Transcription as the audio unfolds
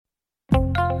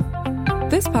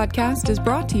This podcast is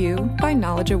brought to you by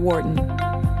Knowledge at Wharton.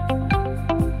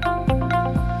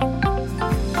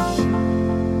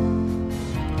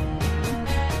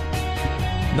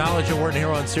 Knowledge at Wharton here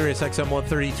on Sirius XM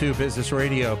 132 Business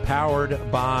Radio,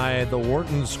 powered by the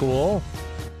Wharton School.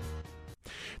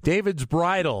 David's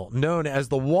Bridal, known as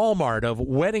the Walmart of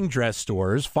wedding dress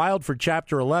stores, filed for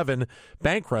Chapter 11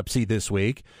 bankruptcy this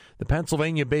week. The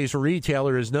Pennsylvania-based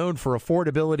retailer is known for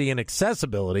affordability and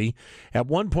accessibility, at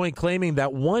one point claiming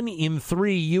that 1 in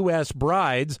 3 U.S.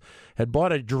 brides had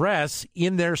bought a dress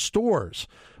in their stores.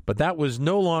 But that was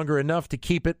no longer enough to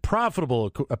keep it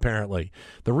profitable, apparently.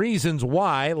 The reasons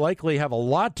why likely have a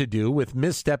lot to do with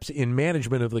missteps in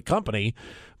management of the company.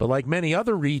 But like many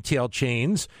other retail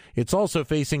chains, it's also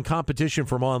facing competition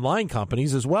from online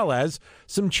companies as well as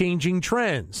some changing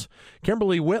trends.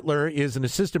 Kimberly Whitler is an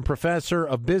assistant professor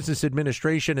of business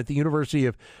administration at the University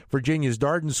of Virginia's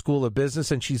Darden School of Business,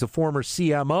 and she's a former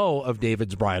CMO of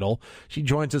David's Bridal. She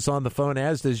joins us on the phone,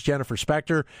 as does Jennifer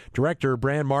Spector, director of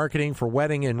brand marketing for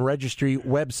wedding and registry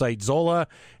website Zola.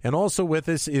 And also with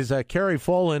us is Carrie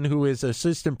Folan, who is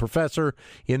assistant professor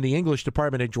in the English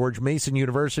department at George Mason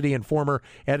University and former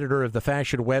editor of the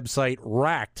fashion website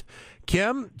Racked.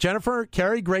 Kim, Jennifer,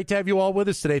 Carrie, great to have you all with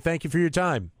us today. Thank you for your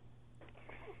time.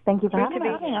 Thank you for having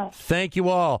us. Thank you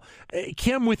all.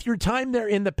 Kim, with your time there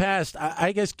in the past,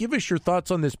 I guess give us your thoughts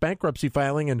on this bankruptcy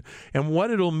filing and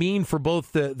what it'll mean for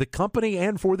both the company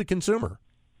and for the consumer.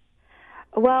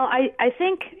 Well, I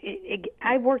think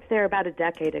I worked there about a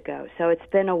decade ago, so it's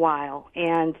been a while,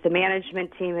 and the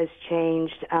management team has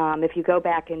changed. If you go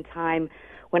back in time,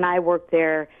 when I worked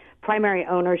there, primary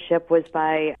ownership was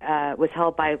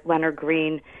held by Leonard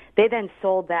Green. They then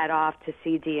sold that off to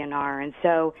CD&R, and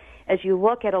so as you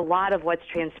look at a lot of what's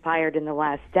transpired in the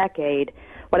last decade,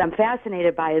 what I'm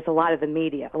fascinated by is a lot of the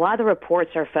media. A lot of the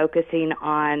reports are focusing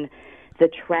on the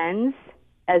trends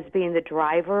as being the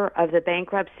driver of the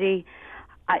bankruptcy.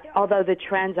 Although the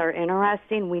trends are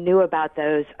interesting, we knew about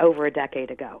those over a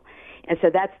decade ago. And so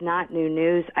that's not new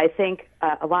news. I think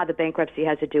a lot of the bankruptcy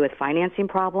has to do with financing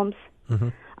problems,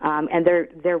 and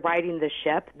they're righting the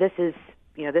ship. This has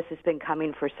been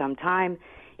coming for some time.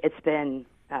 It's been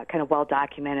kind of well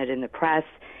documented in the press.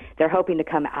 They're hoping to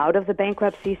come out of the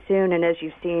bankruptcy soon, and as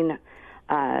you've seen,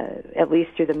 at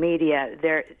least through the media,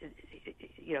 they're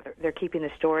keeping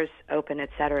the stores open, et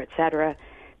cetera, et cetera.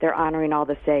 They're honoring all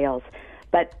the sales.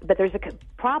 But there's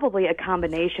probably a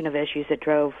combination of issues that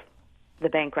drove the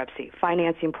bankruptcy.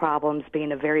 Financing problems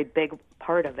being a very big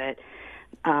part of it.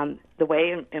 The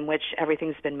way in which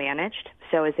everything's been managed.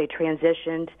 So as they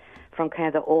transitioned from kind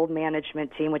of the old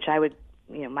management team, which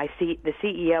the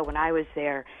CEO when I was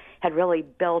there had really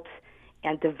built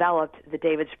and developed the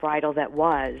David's Bridal that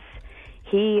was.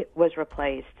 He was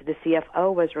replaced. The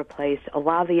CFO was replaced. A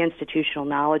lot of the institutional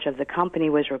knowledge of the company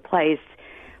was replaced,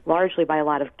 largely by a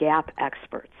lot of Gap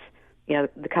experts,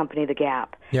 the company, the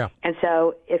Gap. Yeah. And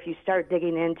so if you start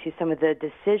digging into some of the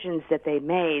decisions that they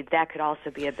made, that could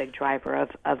also be a big driver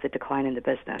of the decline in the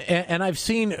business. And I've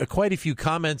seen quite a few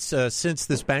comments since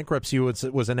this bankruptcy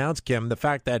was announced, Kim, the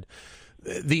fact that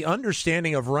the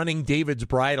understanding of running David's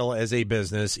Bridal as a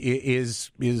business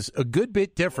is a good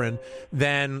bit different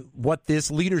than what this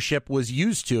leadership was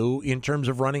used to in terms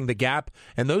of running the Gap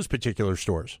and those particular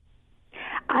stores.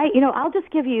 I'll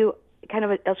just give you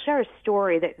I'll share a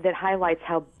story that highlights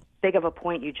how big of a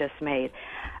point you just made.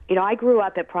 I grew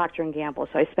up at Procter & Gamble,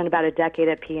 so I spent about a decade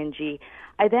at P&G.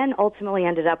 I then ultimately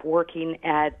ended up working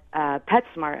at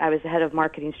PetSmart. I was the head of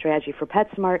marketing strategy for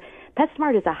PetSmart.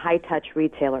 PetSmart is a high-touch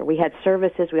retailer. We had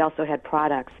services. We also had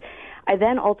products. I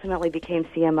then ultimately became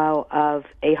CMO of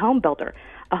a home builder.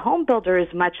 A home builder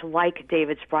is much like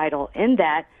David's Bridal in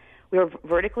that we were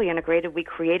vertically integrated. We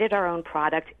created our own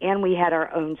product, and we had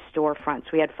our own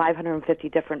storefronts. We had 550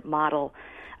 different model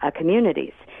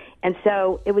communities. And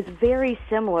so it was very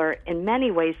similar in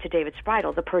many ways to David's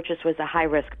Bridal. The purchase was a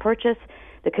high-risk purchase.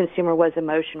 The consumer was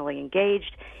emotionally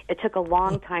engaged. It took a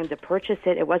long time to purchase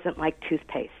it. It wasn't like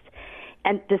toothpaste.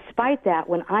 And despite that,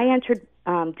 when I entered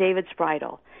David's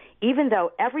Bridal, even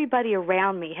though everybody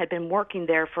around me had been working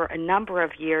there for a number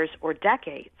of years or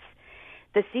decades,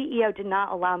 the CEO did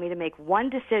not allow me to make one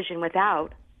decision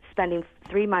without spending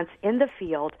 3 months in the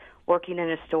field working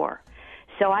in a store.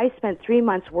 So I spent 3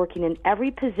 months working in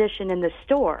every position in the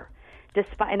store,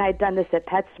 and I'd done this at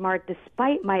PetSmart,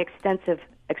 despite my extensive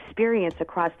experience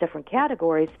across different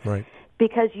categories, right.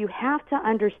 Because you have to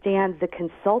understand the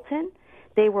consultant.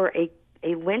 They were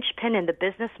a linchpin in the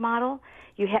business model.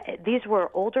 These were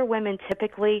older women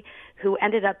typically who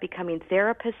ended up becoming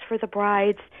therapists for the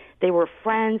brides. They were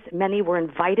friends. Many were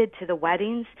invited to the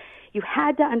weddings. You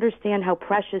had to understand how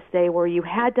precious they were. You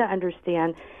had to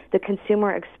understand the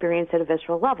consumer experience at a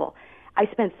visceral level. I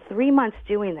spent 3 months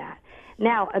doing that.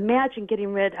 Now, imagine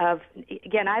getting rid of,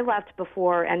 again, I left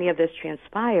before any of this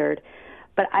transpired,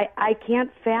 but I can't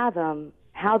fathom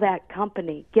how that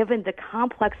company, given the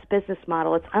complex business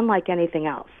model, it's unlike anything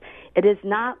else. It is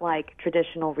not like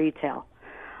traditional retail.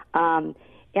 Given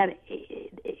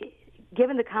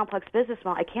the complex business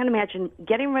model, I can't imagine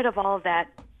getting rid of all of that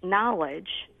knowledge,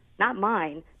 not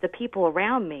mine, the people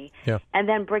around me, and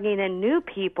then bringing in new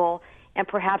people and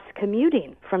perhaps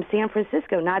commuting from San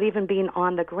Francisco, not even being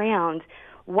on the ground,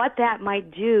 what that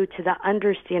might do to the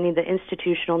understanding, the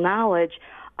institutional knowledge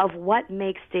of what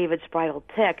makes David's Bridal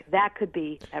tick, that could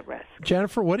be at risk.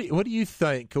 Jennifer, what do you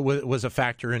think was a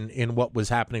factor in what was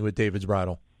happening with David's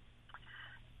Bridal?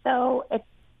 So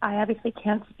I obviously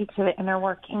can't speak to the inner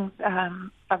workings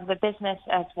of the business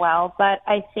as well, but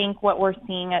I think what we're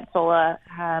seeing at Zola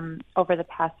over the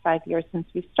past 5 years since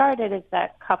we started is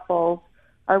that couples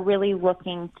are really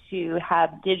looking to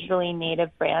have digitally native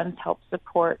brands help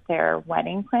support their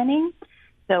wedding planning.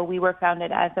 So we were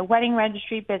founded as a wedding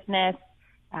registry business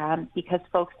because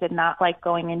folks did not like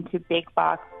going into big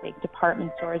box, big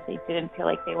department stores. They didn't feel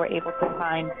like they were able to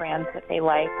find brands that they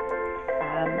liked.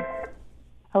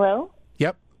 Hello?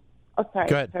 Yep. Oh, sorry.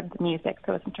 Go ahead. I started the music,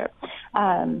 so I wasn't sure.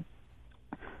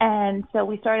 And so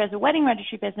we started as a wedding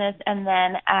registry business, and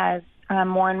then as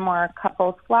more and more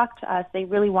couples flocked to us, they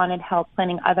really wanted help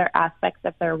planning other aspects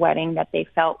of their wedding that they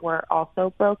felt were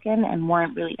also broken and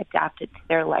weren't really adapted to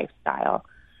their lifestyle.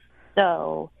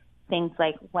 So things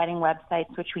like wedding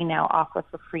websites, which we now offer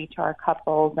for free to our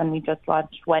couples, and we just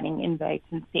launched wedding invites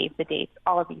and save the dates.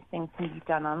 All of these things can be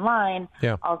done online.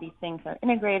 Yeah. All these things are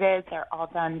integrated. They're all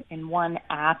done in one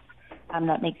app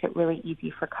that makes it really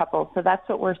easy for couples. So that's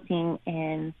what we're seeing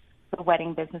in the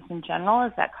wedding business in general,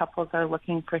 is that couples are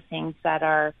looking for things that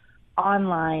are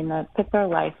online, that fit their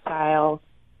lifestyle.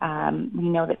 We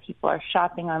know that people are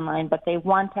shopping online, but they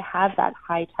want to have that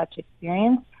high-touch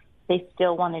experience. They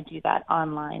still want to do that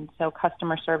online. So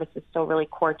customer service is still really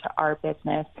core to our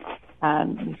business.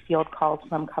 We field calls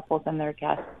from couples and their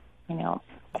guests,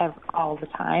 all the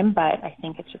time. But I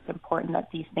think it's just important that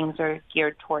these things are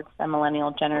geared towards the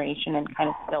millennial generation and kind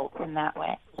of built in that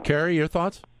way. Carrie, your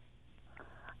thoughts?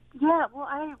 Yeah, well,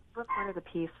 I reported a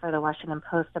piece for the Washington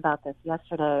Post about this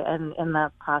yesterday, and in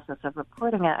the process of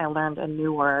reporting it, I learned a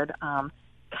new word,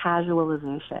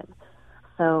 casualization.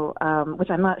 So, which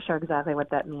I'm not sure exactly what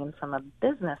that means from a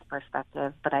business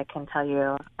perspective, but I can tell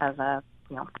you as a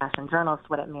fashion journalist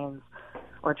what it means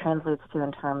or translates to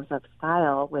in terms of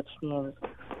style, which means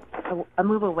a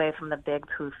move away from the big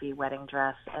poofy wedding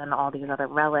dress and all these other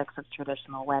relics of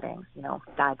traditional weddings,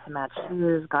 dyed to match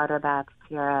shoes, garter bags,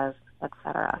 tiaras,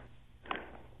 etc.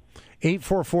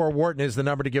 844-WHARTON is the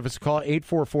number to give us a call,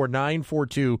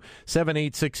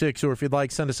 844-942-7866. Or if you'd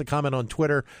like, send us a comment on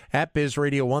Twitter,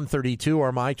 @BizRadio132,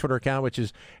 or my Twitter account, which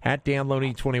is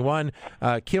 @DanLoney21.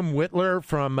 Kim Whitler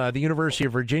from the University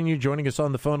of Virginia joining us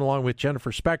on the phone, along with Jennifer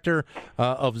Spector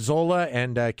of Zola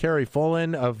and Carrie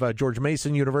Folan of George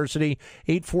Mason University,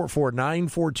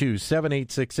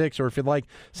 844-942-7866. Or if you'd like,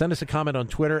 send us a comment on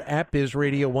Twitter,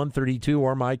 @BizRadio132,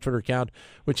 or my Twitter account,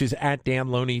 which is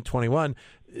 @DanLoney21.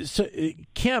 So,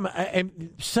 Kim,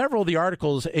 several of the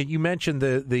articles you mentioned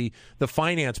the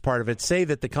finance part of it say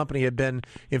that the company had been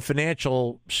in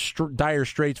financial dire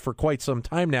straits for quite some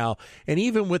time now, and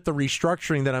even with the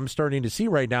restructuring that I'm starting to see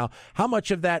right now, how much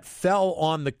of that fell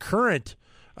on the current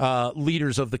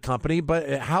leaders of the company?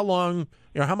 But how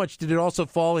much did it also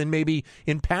fall in maybe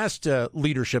in past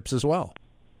leaderships as well?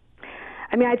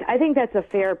 I mean, I think that's a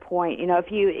fair point.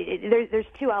 There's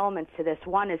two elements to this.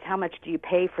 One is how much do you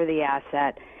pay for the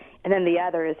asset, and then the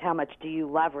other is how much do you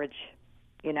leverage.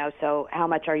 So how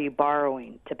much are you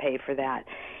borrowing to pay for that?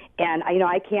 And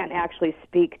I can't actually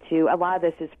speak to a lot of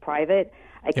this is private.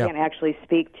 I can't actually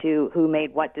speak to who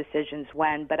made what decisions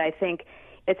when, but I think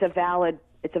it's a valid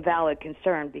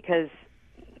concern because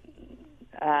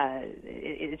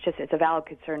it's a valid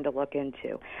concern to look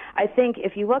into. I think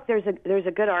if you look, there's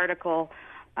a good article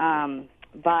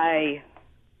by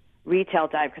Retail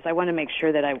Dive, because I want to make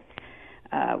sure that I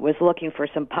was looking for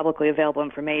some publicly available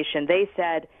information. They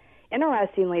said,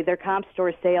 interestingly, their comp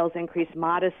store sales increased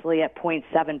modestly at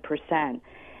 0.7%.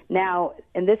 Now,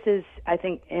 and this is, I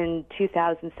think, in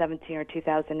 2017 or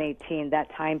 2018, that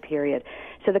time period.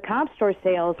 So the comp store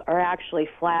sales are actually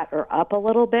flat or up a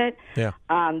little bit. Yeah.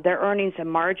 Their earnings and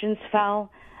margins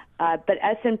fell. But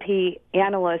S&P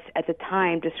analysts at the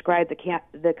time described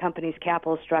the company's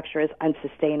capital structure as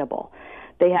unsustainable.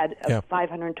 They had a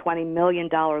 $520 million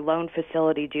loan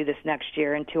facility due this next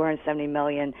year and $270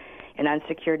 million in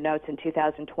unsecured notes in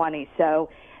 2020. So,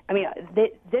 I mean,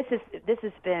 this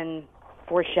has been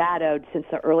foreshadowed since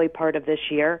the early part of this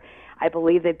year. I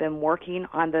believe they've been working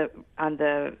on the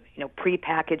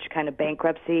prepackaged kind of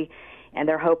bankruptcy, and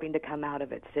they're hoping to come out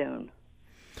of it soon.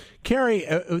 Carrie,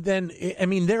 then, I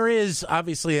mean, there is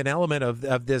obviously an element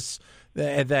of this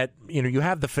that, you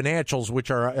have the financials,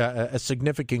 which are a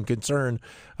significant concern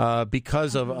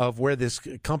because of where this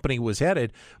company was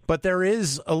headed. But there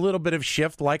is a little bit of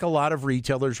shift, like a lot of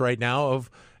retailers right now, of,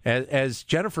 as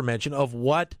Jennifer mentioned, of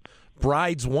what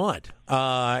brides want.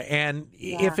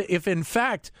 If in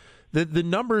fact the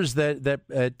numbers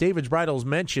that David's Bridals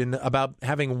mentioned about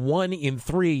having 1 in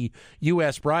 3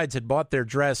 U.S. brides had bought their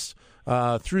dress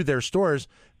through their stores,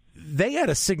 they had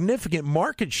a significant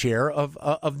market share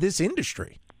of this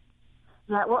industry.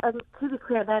 Yeah, well, to be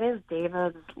clear, that is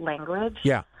David's language.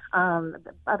 Yeah.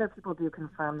 Other people do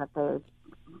confirm that they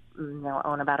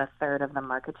own about a third of the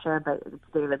market share, but it's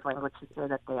David's language to say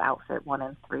that they outfit 1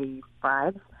 in 3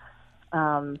 brides.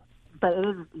 But it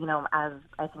is, as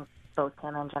I think both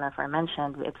Tim and Jennifer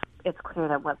mentioned, it's clear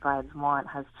that what brides want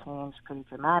has changed pretty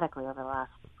dramatically over the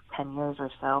last 10 years or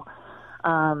so.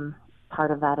 Part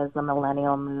of that is the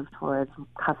millennial move towards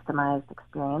customized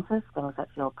experiences, things that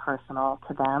feel personal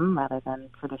to them rather than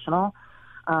traditional.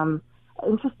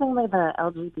 Interestingly, the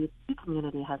LGBT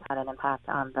community has had an impact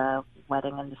on the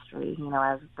wedding industry.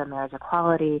 As the marriage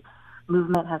equality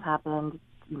movement has happened,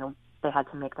 they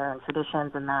had to make their own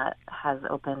traditions, and that has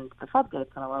opened the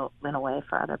floodgates in a way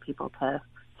for other people to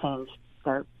change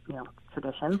their,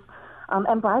 traditions.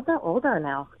 And brides are older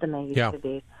now than they used to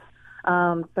be.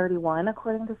 31,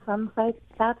 according to some sites,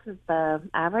 stats is the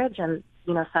average. And,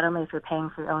 suddenly if you're paying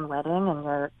for your own wedding and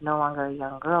you're no longer a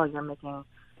young girl, you're making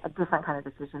a different kind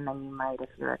of decision than you might if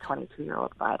you're a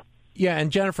 22-year-old bride. Yeah,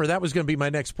 and Jennifer, that was going to be my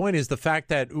next point, is the fact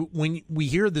that when we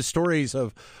hear the stories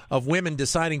of women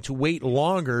deciding to wait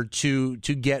longer to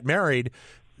get married,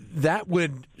 that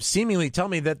would seemingly tell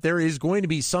me that there is going to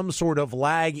be some sort of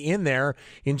lag in there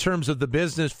in terms of the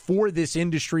business for this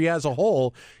industry as a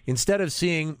whole. Instead of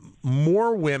seeing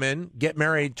more women get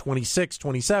married 26,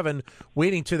 27,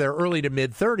 waiting to their early to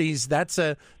mid-30s, that's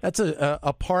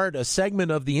a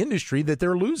segment of the industry that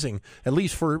they're losing, at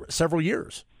least for several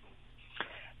years.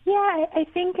 Yeah, I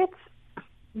think it's,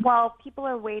 while people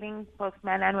are waiting, both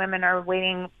men and women are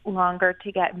waiting longer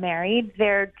to get married,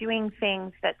 they're doing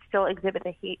things that still exhibit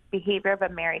the behavior of a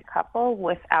married couple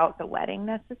without the wedding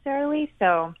necessarily.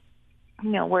 So,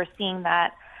 we're seeing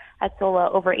that at Zola,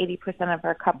 over 80% of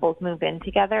our couples move in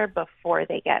together before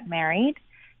they get married.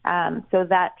 So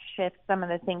that shifts some of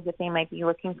the things that they might be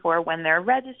looking for when they're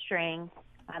registering.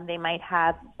 They might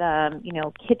have some,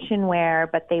 kitchenware,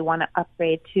 but they want to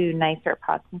upgrade to nicer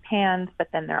pots and pans. But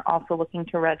then they're also looking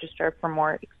to register for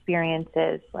more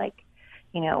experiences like,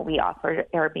 we offer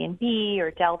Airbnb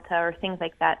or Delta or things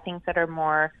like that, things that are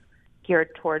more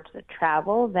geared towards the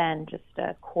travel than just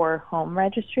a core home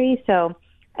registry. So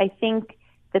I think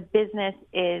the business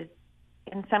is,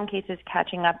 in some cases,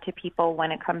 catching up to people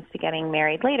when it comes to getting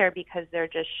married later because they're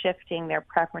just shifting their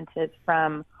preferences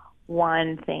from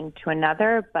one thing to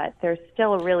another, but there's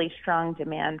still a really strong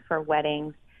demand for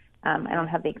weddings. I don't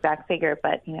have the exact figure,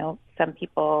 but, some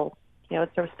people,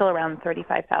 it's still around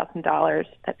 $35,000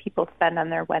 that people spend on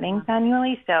their weddings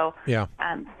annually. So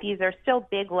these are still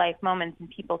big life moments and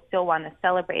people still want to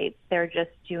celebrate. They're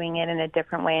just doing it in a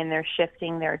different way, and they're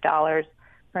shifting their dollars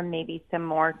from maybe some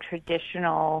more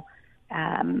traditional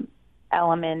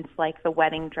elements like the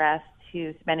wedding dress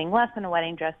to spending less on a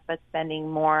wedding dress, but spending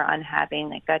more on having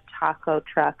like a taco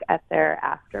truck at their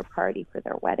after party for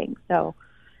their wedding. So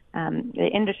the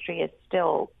industry is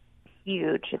still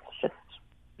huge. It's just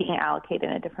being allocated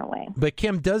in a different way. But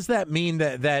Kim, does that mean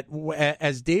that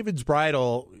as David's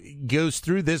Bridal goes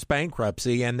through this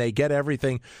bankruptcy and they get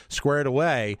everything squared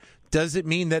away, does it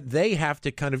mean that they have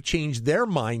to kind of change their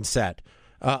mindset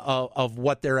of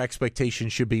what their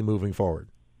expectations should be moving forward?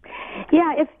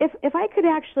 Yeah, if I could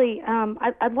actually,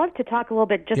 I'd love to talk a little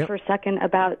bit just for a second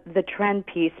about the trend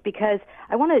piece, because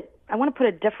I want to put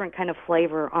a different kind of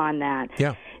flavor on that.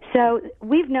 Yeah. So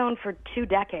we've known for 2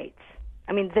 decades.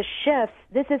 I mean, the shift,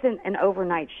 this isn't an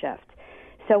overnight shift.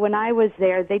 So when I was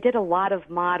there, they did a lot of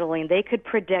modeling. They could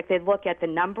predict, they'd look at the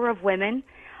number of women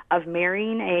of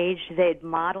marrying age, they'd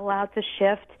model out the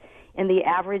shift in the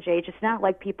average age. It's not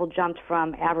like people jumped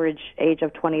from average age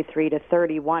of 23 to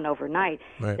 31 overnight.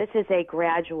 Right. This is a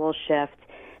gradual shift.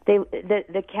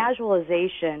 The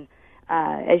casualization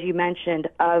as you mentioned,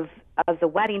 of the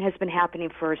wedding has been happening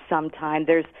for some time.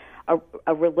 There's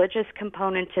a religious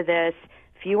component to this,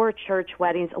 fewer church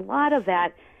weddings. A lot of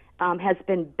that has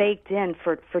been baked in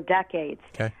for decades.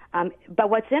 Okay. But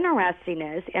what's interesting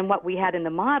is, and what we had in the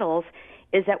models,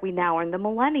 is that we now are in the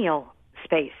millennial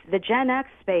space. The Gen X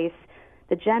space,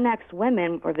 the Gen X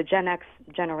women, or the Gen X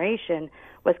generation,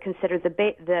 was considered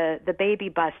the baby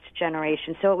bust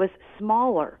generation, so it was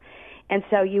smaller. And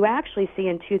so you actually see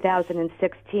in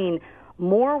 2016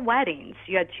 more weddings.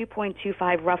 You had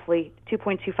roughly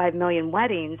 2.25 million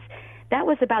weddings. That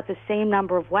was about the same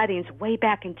number of weddings way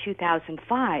back in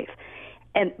 2005.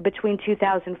 And between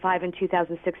 2005 and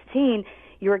 2016,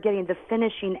 you were getting the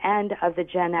finishing end of the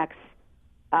Gen X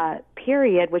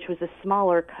period, which was a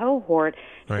smaller cohort,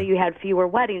 so you had fewer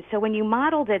weddings. So when you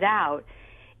modeled it out,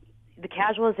 the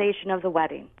casualization of the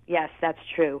wedding, yes, that's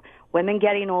true. Women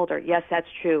getting older, yes, that's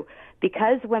true.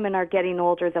 Because women are getting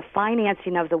older, the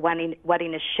financing of the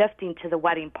wedding is shifting to the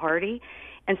wedding party,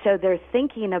 and so they're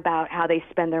thinking about how they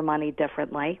spend their money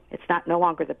differently. It's no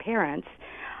longer the parents.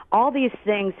 All these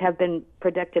things have been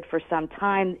predicted for some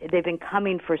time. They've been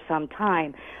coming for some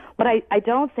time. What I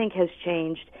don't think has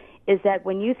changed is that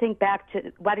when you think back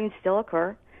to, weddings still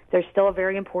occur. They're still a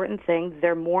very important thing.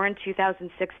 They're more in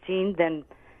 2016 than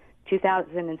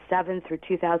 2007 through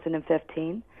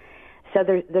 2015. So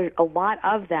there's a lot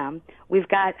of them. We've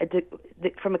got,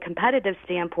 from a competitive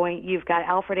standpoint, you've got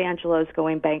Alfred Angelo's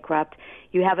going bankrupt.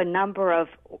 You have a number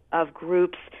of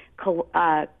groups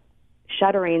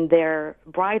shuttering their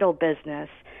bridal business.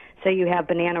 So you have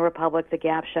Banana Republic, The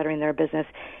Gap shuttering their business.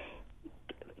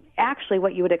 Actually,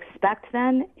 what you would expect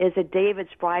then is a David's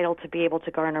Bridal to be able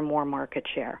to garner more market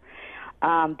share.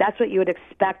 That's what you would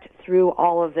expect through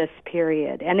all of this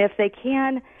period. And if they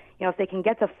can, if they can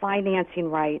get the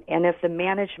financing right, and if the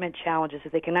management challenges,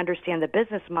 if they can understand the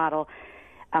business model,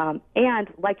 and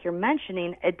like you're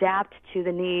mentioning, adapt to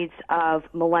the needs of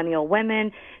millennial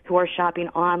women who are shopping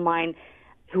online,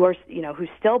 who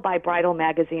still buy bridal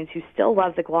magazines, who still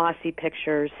love the glossy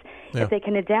pictures. Yeah. If they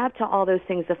can adapt to all those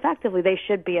things effectively, they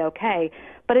should be okay.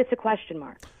 But it's a question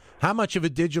mark. How much of a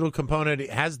digital component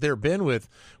has there been with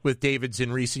David's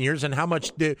in recent years, and how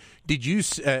much did you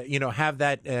have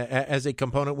that as a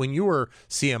component when you were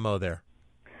CMO there?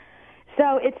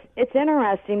 So it's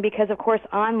interesting because, of course,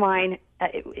 online.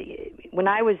 When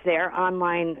I was there,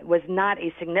 online was not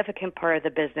a significant part of the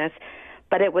business,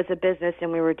 but it was a business,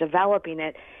 and we were developing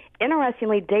it.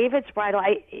 Interestingly, David's Bridal.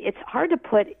 It's hard to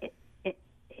put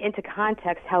into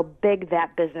context how big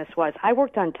that business was. I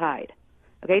worked on Tide.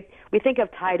 Okay, we think of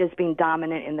Tide as being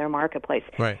dominant in their marketplace.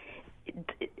 Right.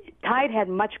 Tide had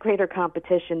much greater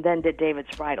competition than did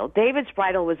David's Bridal. David's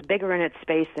Bridal was bigger in its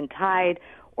space than Tide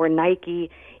or Nike.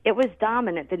 It was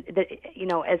dominant,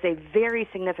 as a very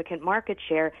significant market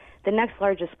share. The next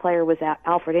largest player was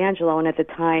Alfred Angelo, and at the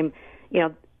time,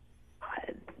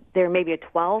 they were maybe at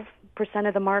 12%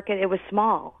 of the market. It was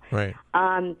small. Right.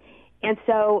 And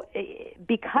so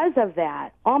because of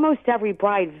that, almost every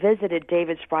bride visited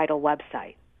David's Bridal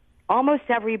website. Almost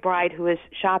every bride who was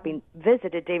shopping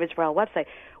visited David's Bridal website.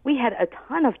 We had a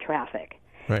ton of traffic.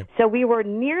 Right. So we were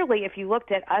nearly, if you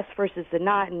looked at us versus the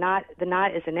Knot the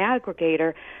Knot is an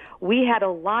aggregator, we had a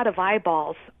lot of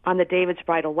eyeballs on the David's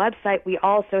Bridal website. We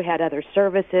also had other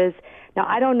services. Now,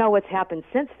 I don't know what's happened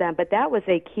since then, but that was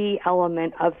a key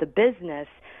element of the business,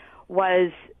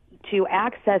 was to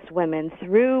access women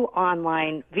through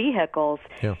online vehicles.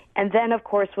 Yeah. And then, of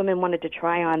course, women wanted to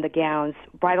try on the gowns.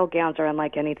 Bridal gowns are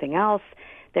unlike anything else.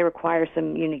 They require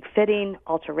some unique fitting,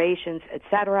 alterations,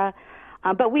 etc.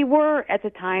 But we were, at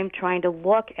the time, trying to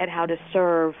look at how to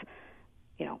serve,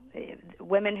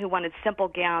 women who wanted simple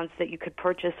gowns that you could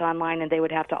purchase online and they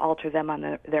would have to alter them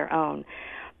on their own.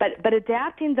 But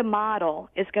adapting the model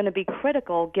is going to be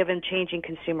critical given changing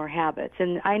consumer habits.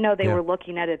 And I know they were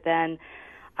looking at it then.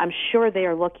 I'm sure they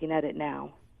are looking at it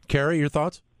now. Carrie, your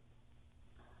thoughts?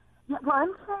 Yeah, well,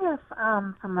 I'm curious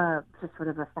from a just sort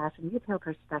of a fashion retail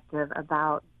perspective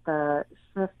about the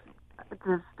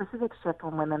specific shift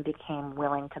when women became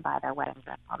willing to buy their wedding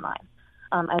dress online.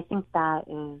 I think that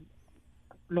is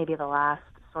maybe the last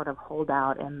sort of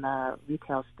holdout in the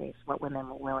retail space, what women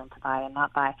were willing to buy and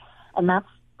not buy, and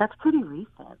that's pretty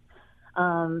recent.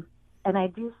 And I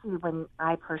do see when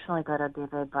I personally go to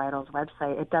David Bridal's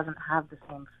website, it doesn't have the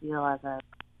same feel as a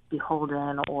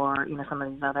Beholden or, some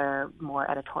of these other more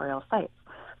editorial sites.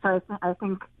 So I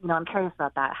think I'm curious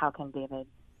about that. How can David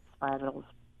Bridal's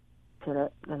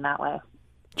pivot in that way?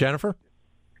 Jennifer?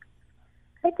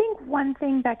 I think one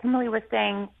thing that Kimberly was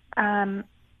saying,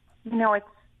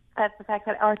 that's the fact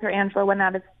that Arthur Angelo went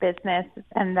out of business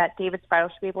and that David's Bridal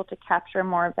should be able to capture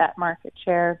more of that market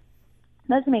share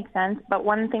Does make sense, but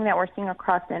one thing that we're seeing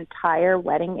across the entire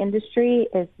wedding industry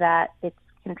is that it's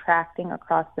contracting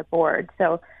across the board.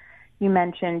 So you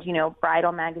mentioned,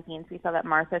 bridal magazines. We saw that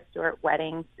Martha Stewart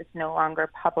Weddings is no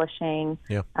longer publishing.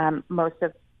 Yeah. Most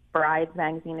of Brides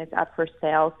magazine is up for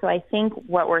sale. So I think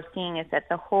what we're seeing is that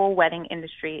the whole wedding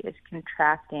industry is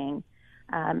contracting,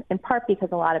 in part because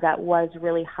a lot of that was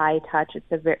really high touch. It's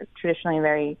traditionally a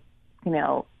very,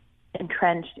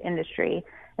 entrenched industry.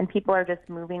 And people are just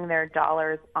moving their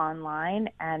dollars online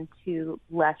and to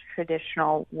less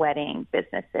traditional wedding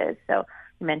businesses. So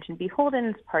you mentioned Beholden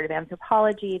is part of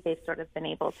Anthropologie. They've sort of been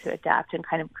able to adapt and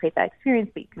kind of create that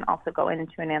experience, but you can also go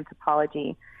into an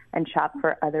Anthropologie and shop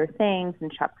for other things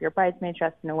and shop for your bridesmaid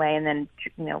dress in a way, and then,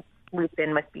 loop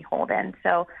in with Beholden.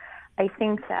 So I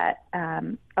think that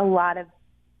a lot of,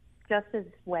 just as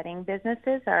wedding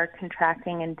businesses are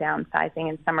contracting and downsizing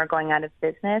and some are going out of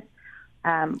business,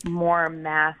 more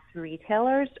mass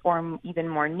retailers or even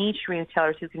more niche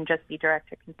retailers who can just be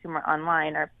direct-to-consumer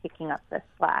online are picking up the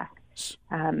slack.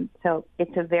 So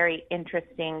it's a very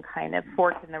interesting kind of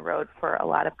fork in the road for a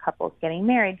lot of couples getting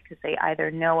married because they either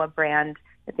know a brand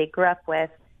that they grew up with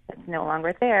that's no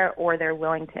longer there, or they're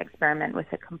willing to experiment with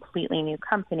a completely new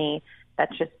company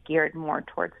that's just geared more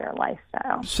towards their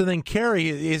lifestyle. So then, Carrie,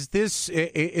 is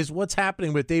what's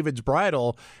happening with David's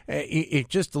Bridal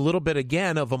just a little bit,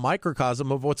 again, of a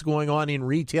microcosm of what's going on in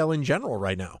retail in general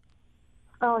right now?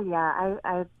 Oh, yeah,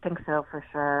 I think so for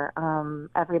sure.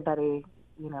 Everybody,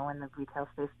 in the retail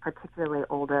space, particularly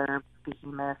older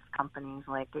behemoth companies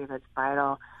like David's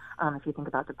Bridal, if you think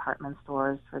about department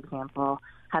stores, for example,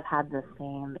 have had the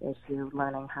same issue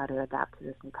learning how to adapt to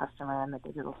this new customer in the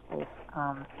digital space.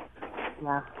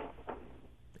 Yeah.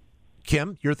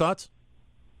 Kim, your thoughts?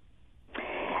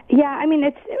 Yeah,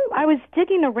 I was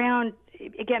digging around,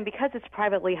 again, because it's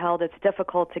privately held, it's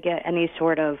difficult to get any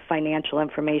sort of financial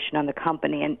information on the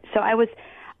company. And so I was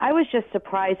just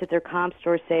surprised that their comp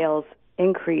store sales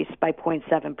increased by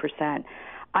 0.7%.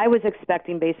 I was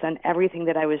expecting, based on everything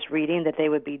that I was reading, that they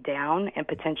would be down and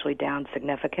potentially down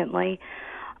significantly.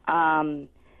 But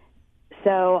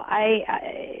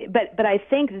I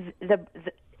think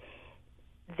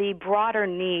the broader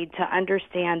need to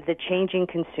understand the changing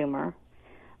consumer,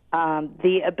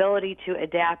 the ability to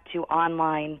adapt to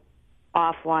online,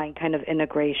 offline kind of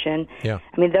integration. Yeah.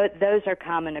 Those are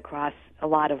common across a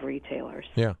lot of retailers.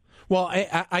 Yeah. Well,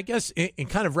 I guess in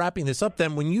kind of wrapping this up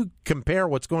then, when you compare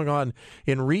what's going on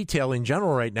in retail in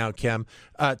general right now, Kim,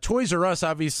 Toys R Us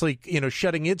obviously,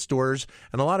 shutting its doors,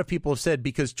 and a lot of people have said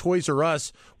because Toys R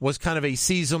Us was kind of a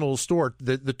seasonal store,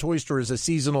 the toy store is a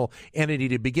seasonal entity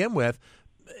to begin with.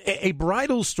 A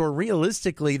bridal store,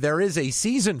 realistically, there is a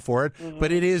season for it, mm-hmm.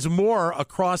 but it is more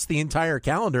across the entire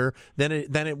calendar than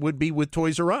it would be with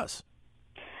Toys R Us.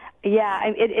 Yeah,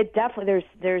 it definitely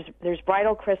there's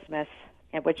Bridal Christmas,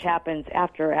 which happens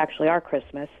after actually our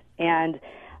Christmas, and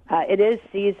it is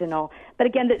seasonal. But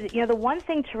again, the one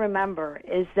thing to remember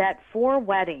is that for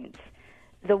weddings,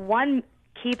 the one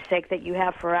keepsake that you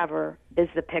have forever is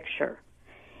the picture.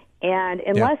 And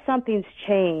unless something's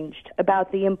changed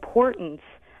about the importance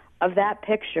of that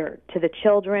picture to the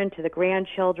children, to the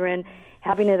grandchildren,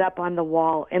 having it up on the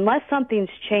wall, unless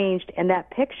something's changed and that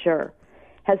picture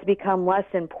has become less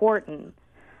important,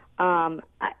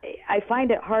 I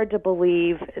find it hard to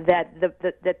believe that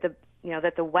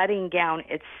the wedding gown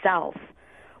itself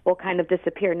will kind of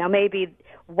disappear. Now, maybe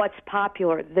what's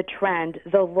popular, the trend,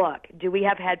 the look. Do we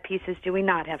have headpieces? Do we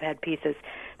not have headpieces?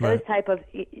 Those type of,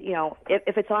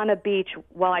 if it's on a beach,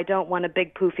 well, I don't want a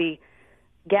big poofy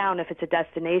gown if it's a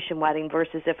destination wedding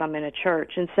versus if I'm in a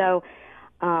church. And so,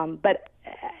 but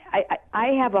I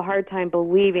have a hard time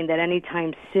believing that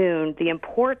anytime soon the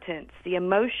importance, the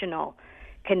emotional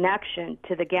connection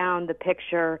to the gown, the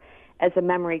picture as a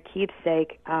memory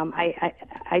keepsake,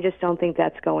 I just don't think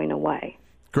that's going away.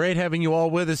 Great having you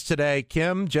all with us today.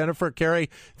 Kim, Jennifer, Carrie,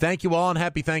 thank you all, and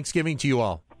happy Thanksgiving to you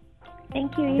all.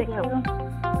 Thank you. You too.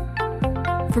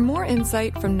 For more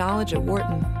insight from Knowledge at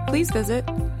Wharton, please visit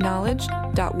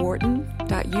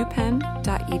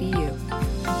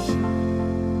knowledge.wharton.upenn.edu.